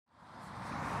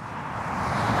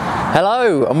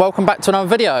Hello and welcome back to another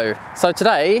video. So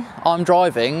today I'm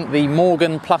driving the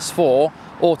Morgan Plus 4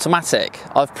 automatic.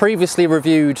 I've previously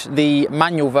reviewed the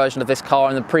manual version of this car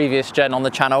in the previous gen on the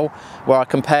channel where I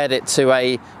compared it to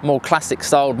a more classic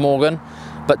styled Morgan,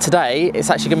 but today it's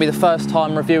actually going to be the first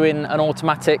time reviewing an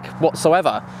automatic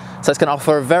whatsoever. So it's going to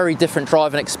offer a very different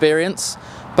driving experience.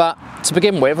 But to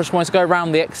begin with, I just wanted to go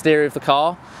around the exterior of the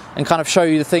car and kind of show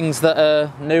you the things that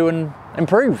are new and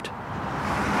improved.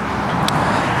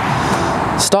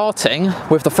 Starting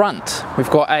with the front, we've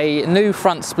got a new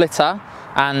front splitter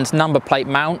and number plate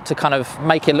mount to kind of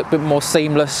make it look a bit more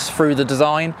seamless through the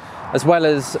design, as well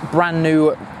as brand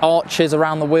new arches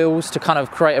around the wheels to kind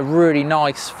of create a really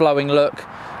nice flowing look.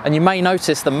 And you may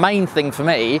notice the main thing for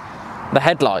me, the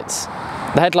headlights.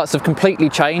 The headlights have completely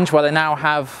changed, where they now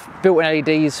have built-in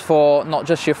LEDs for not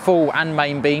just your full and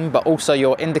main beam, but also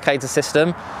your indicator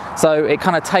system. So it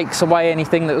kind of takes away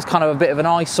anything that was kind of a bit of an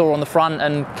eyesore on the front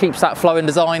and keeps that flowing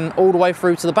design all the way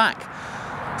through to the back.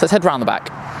 So let's head round the back.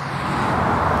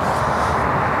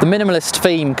 The minimalist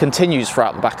theme continues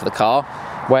throughout the back of the car,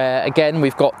 where again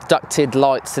we've got ducted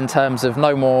lights in terms of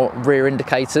no more rear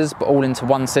indicators, but all into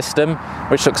one system,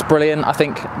 which looks brilliant. I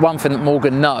think one thing that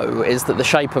Morgan know is that the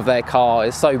shape of their car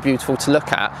is so beautiful to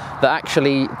look at that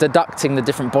actually deducting the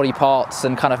different body parts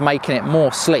and kind of making it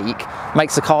more sleek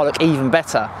makes the car look even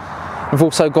better. We've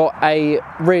also got a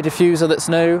rear diffuser that's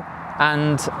new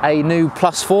and a new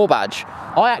Plus 4 badge.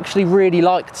 I actually really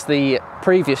liked the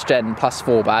previous gen Plus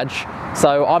 4 badge,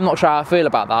 so I'm not sure how I feel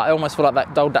about that. I almost feel like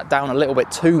that dulled that down a little bit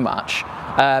too much.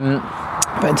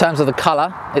 But in terms of the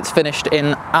colour, it's finished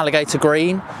in alligator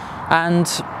green, and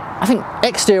I think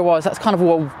exterior wise that's kind of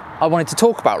all I wanted to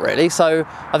talk about really. So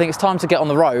I think it's time to get on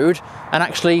the road and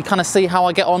actually kind of see how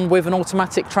I get on with an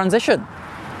automatic transition.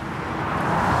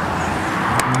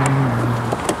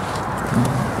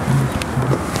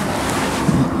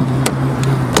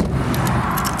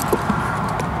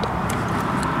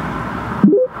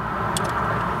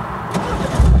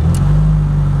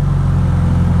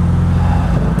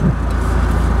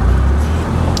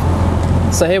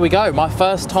 So here we go, my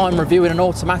first time reviewing an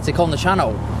automatic on the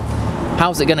channel.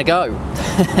 How's it going to go?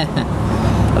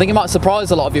 I think it might surprise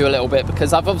a lot of you a little bit,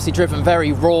 because I've obviously driven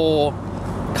very raw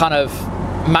kind of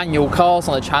manual cars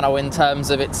on the channel in terms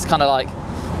of it's kind of like,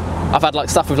 I've had like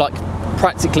stuff with like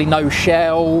practically no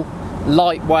shell,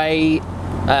 lightweight,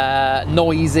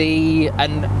 noisy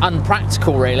and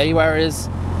unpractical really, whereas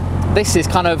this is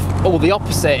kind of all the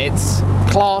opposite. It's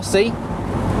classy,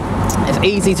 it's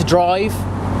easy to drive,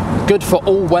 good for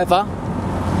all weather,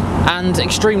 and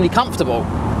extremely comfortable.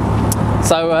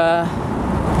 So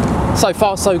so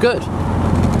far so good.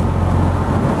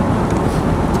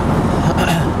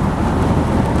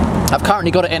 I've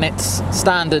currently got it in its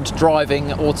standard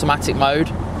driving automatic mode,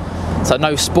 so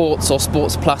no sports or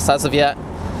sports plus as of yet,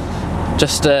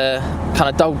 just kind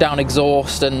of dulled down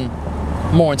exhaust and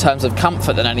more in terms of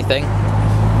comfort than anything.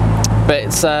 But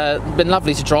it's been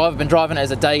lovely to drive. I've been driving it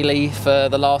as a daily for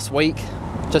the last week.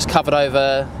 Just covered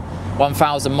over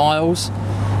 1,000 miles,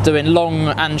 doing long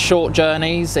and short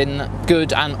journeys in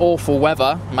good and awful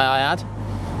weather, may I add.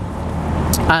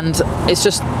 And it's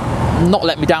just not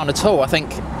let me down at all. I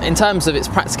think in terms of its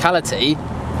practicality,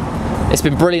 it's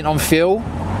been brilliant on fuel.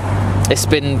 It's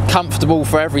been comfortable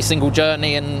for every single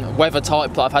journey and weather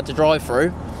type that I've had to drive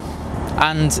through.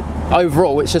 And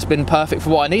overall, it's just been perfect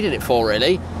for what I needed it for,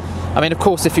 really. I mean, of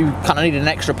course, if you kind of needed an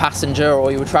extra passenger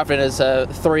or you were travelling as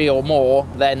 3 or more,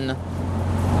 then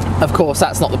of course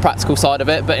that's not the practical side of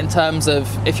it. But in terms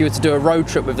of if you were to do a road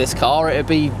trip with this car, it would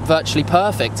be virtually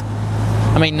perfect.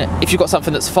 I mean, if you've got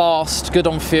something that's fast, good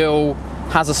on fuel,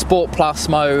 has a Sport Plus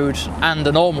mode and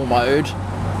a normal mode,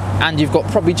 and you've got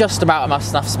probably just about enough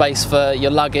space for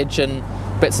your luggage and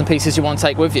bits and pieces you want to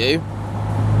take with you,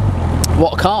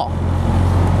 what a car.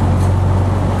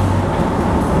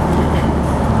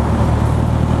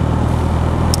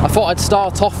 I thought I'd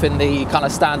start off in the kind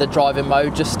of standard driving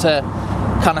mode just to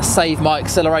kind of save my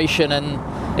acceleration and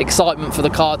excitement for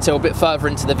the car till a bit further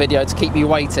into the video to keep you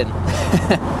waiting.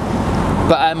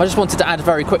 But I just wanted to add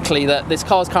very quickly that this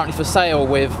car is currently for sale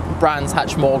with Brands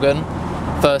Hatch Morgan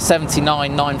for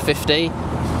 $79,950.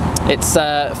 It's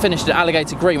finished in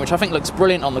alligator green, which I think looks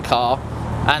brilliant on the car,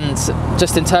 and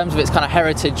just in terms of its kind of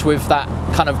heritage with that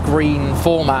kind of green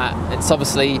format, it's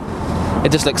obviously,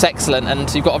 it just looks excellent.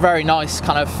 And you've got a very nice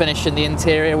kind of finish in the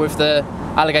interior with the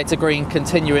alligator green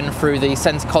continuing through the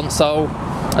centre console,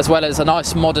 as well as a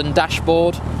nice modern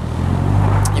dashboard.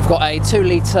 You've got a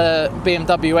 2-litre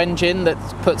BMW engine that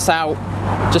puts out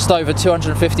just over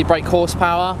 250 brake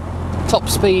horsepower, top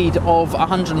speed of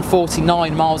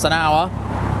 149 miles an hour,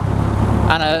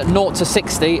 and a 0 to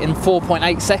 60 in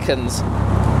 4.8 seconds.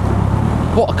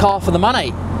 What a car for the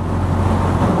money.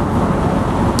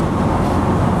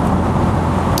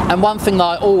 And one thing that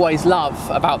I always love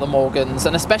about the Morgans,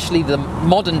 and especially the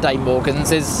modern day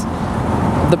Morgans, is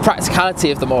the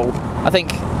practicality of them all. I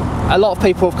think a lot of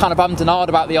people have kind of ummed and ahed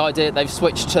about the idea that they've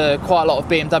switched to quite a lot of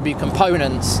BMW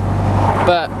components,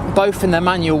 but both in their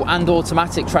manual and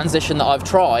automatic transition that I've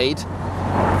tried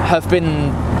have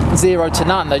been 0 to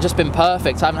none. They've just been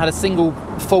perfect. I haven't had a single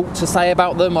fault to say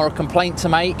about them or a complaint to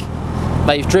make.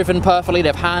 They've driven perfectly,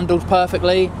 they've handled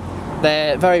perfectly,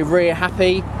 they're very rear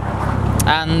happy,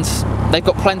 and they've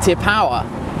got plenty of power.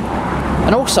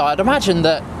 And also, I'd imagine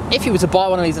that if you were to buy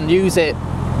one of these and use it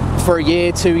for a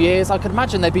year, 2 years, I could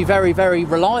imagine they'd be very, very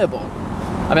reliable.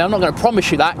 I mean, I'm not going to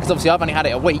promise you that, because obviously I've only had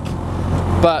it a week,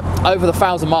 but over the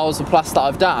 1,000 miles and plus that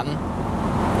I've done,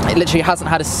 it literally hasn't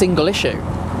had a single issue.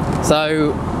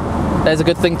 So there's a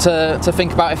good thing to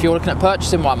think about if you're looking at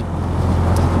purchasing one.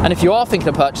 And if you are thinking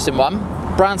of purchasing one,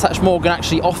 Brands Hatch Morgan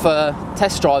actually offer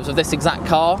test drives of this exact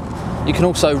car. You can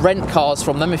also rent cars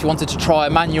from them if you wanted to try a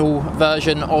manual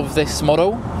version of this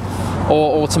model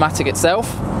or automatic itself.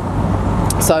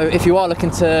 So if you are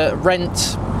looking to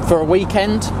rent for a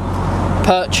weekend,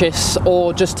 purchase,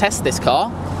 or just test this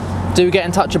car, do get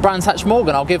in touch with Brands Hatch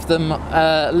Morgan. I'll give them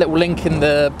a little link in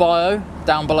the bio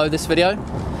down below this video,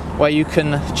 where you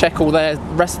can check all the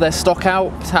rest of their stock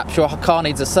out. Perhaps your car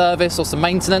needs a service or some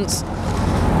maintenance,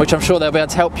 which I'm sure they'll be able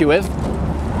to help you with.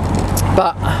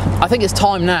 But I think it's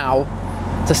time now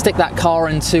to stick that car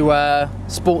into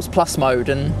Sports Plus mode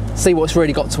and see what it's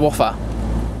really got to offer.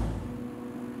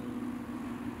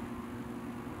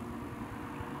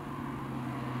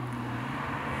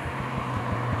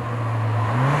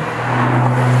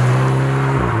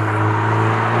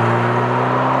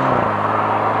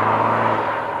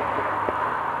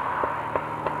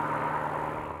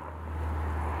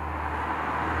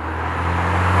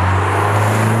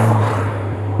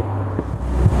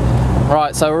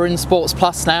 Right, so we're in Sports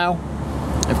Plus now.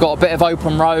 We've got a bit of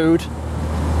open road,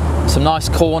 some nice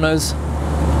corners,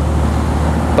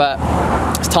 but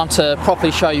it's time to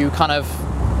properly show you kind of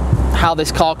how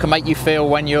this car can make you feel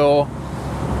when you're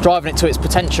driving it to its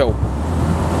potential.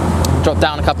 Drop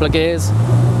down a couple of gears,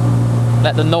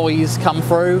 let the noise come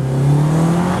through.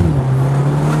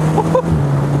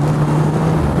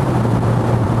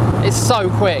 It's so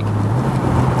quick.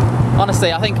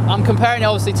 Honestly, I think I'm comparing it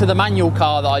obviously to the manual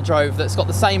car that I drove that's got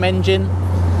the same engine,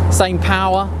 same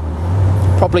power,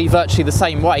 probably virtually the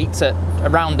same weight at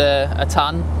around a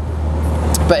ton,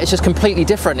 but it's just completely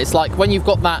different. It's like when you've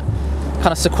got that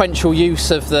kind of sequential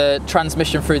use of the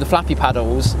transmission through the flappy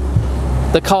paddles,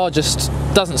 the car just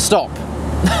doesn't stop.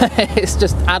 It's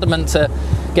just adamant to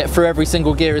get through every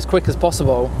single gear as quick as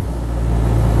possible,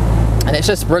 and it's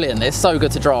just brilliant. It's so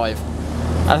good to drive.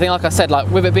 I think, like I said, like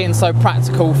with it being so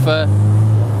practical for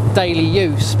daily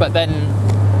use, but then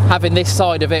having this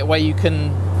side of it where you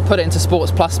can put it into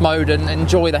Sports Plus mode and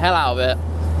enjoy the hell out of it,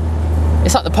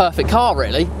 it's like the perfect car,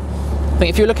 really. I think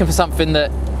if you're looking for something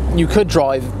that you could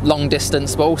drive long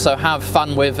distance but also have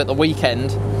fun with at the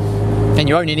weekend, and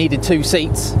you only needed 2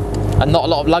 seats and not a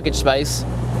lot of luggage space,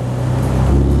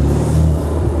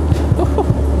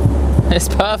 it's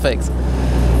perfect.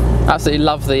 Absolutely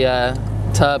love the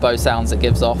turbo sounds it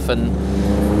gives off, and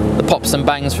the pops and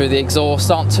bangs through the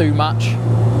exhaust aren't too much.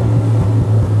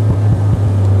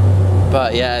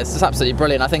 But yeah, it's just absolutely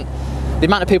brilliant. I think the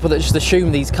amount of people that just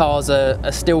assume these cars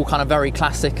are still kind of very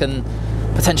classic and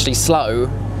potentially slow,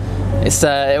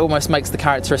 it almost makes the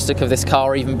characteristic of this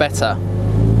car even better.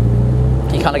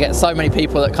 You kind of get so many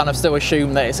people that kind of still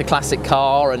assume that it's a classic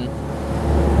car and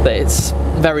that it's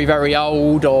very, very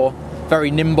old or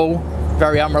very nimble,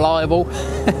 very unreliable.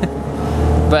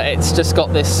 But it's just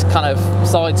got this kind of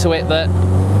side to it that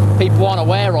people aren't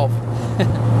aware of.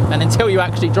 And until you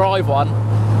actually drive one,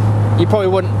 you probably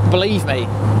wouldn't believe me.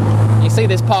 You see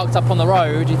this parked up on the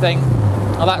road, you think,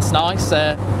 oh, that's nice,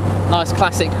 nice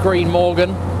classic green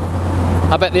Morgan.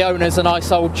 I bet the owner's a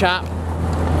nice old chap.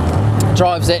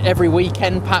 Drives it every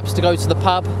weekend, perhaps to go to the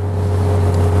pub.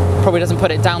 Probably doesn't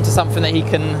put it down to something that he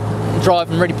can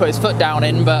drive and really put his foot down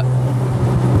in, but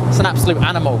it's an absolute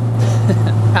animal.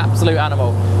 Absolute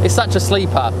animal. It's such a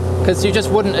sleeper, because you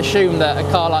just wouldn't assume that a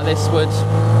car like this would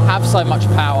have so much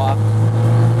power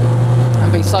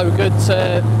and be so good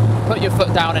to put your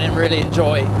foot down in and really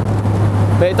enjoy.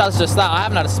 But it does just that. I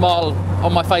haven't had a smile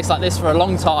on my face like this for a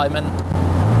long time, and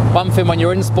one thing when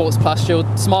you're in Sports Plus, your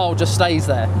smile just stays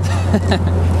there.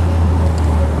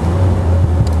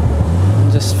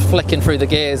 Just flicking through the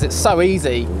gears, it's so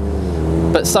easy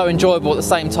but so enjoyable at the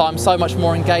same time, so much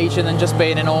more engaging than just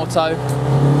being in auto.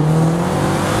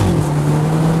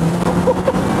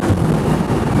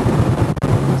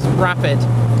 rapid,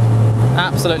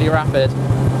 absolutely rapid.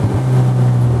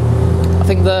 I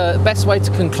think the best way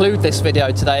to conclude this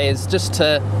video today is just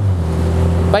to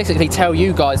basically tell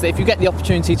you guys that if you get the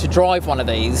opportunity to drive one of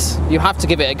these, you have to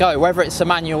give it a go, whether it's a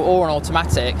manual or an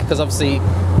automatic, because obviously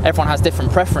everyone has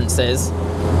different preferences,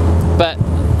 but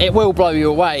it will blow you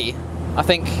away. I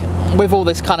think with all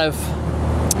this kind of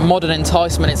modern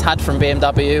enticement it's had from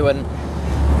BMW and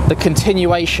the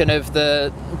continuation of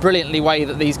the brilliantly way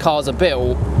that these cars are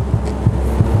built,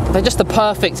 they're just the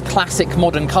perfect classic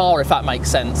modern car, if that makes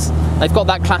sense. They've got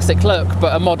that classic look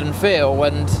but a modern feel,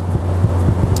 and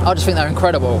I just think they're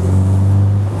incredible.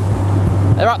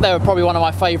 They're up there with probably one of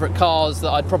my favourite cars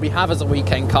that I'd probably have as a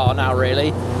weekend car now,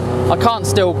 really. I can't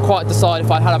still quite decide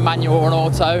if I'd had a manual or an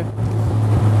auto.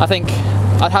 I think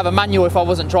I'd have a manual if I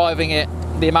wasn't driving it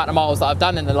the amount of miles that I've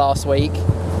done in the last week,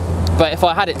 but if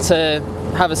I had it to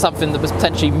have something that was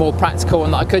potentially more practical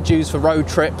and that I could use for road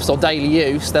trips or daily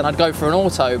use, then I'd go for an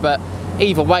auto. But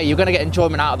either way, you're going to get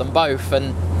enjoyment out of them both,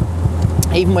 and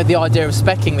even with the idea of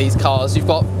speccing these cars, you've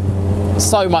got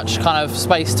so much kind of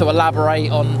space to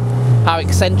elaborate on how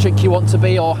eccentric you want to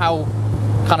be, or how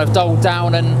kind of dulled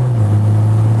down and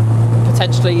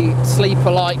potentially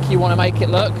sleeper-like you want to make it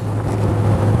look.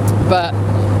 But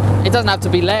it doesn't have to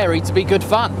be leery to be good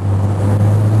fun.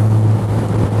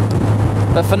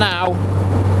 But for now,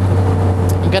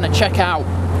 I'm going to check out,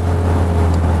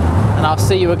 and I'll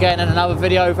see you again in another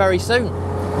video very soon.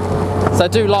 So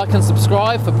do like and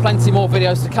subscribe for plenty more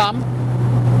videos to come.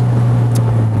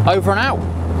 Over and out.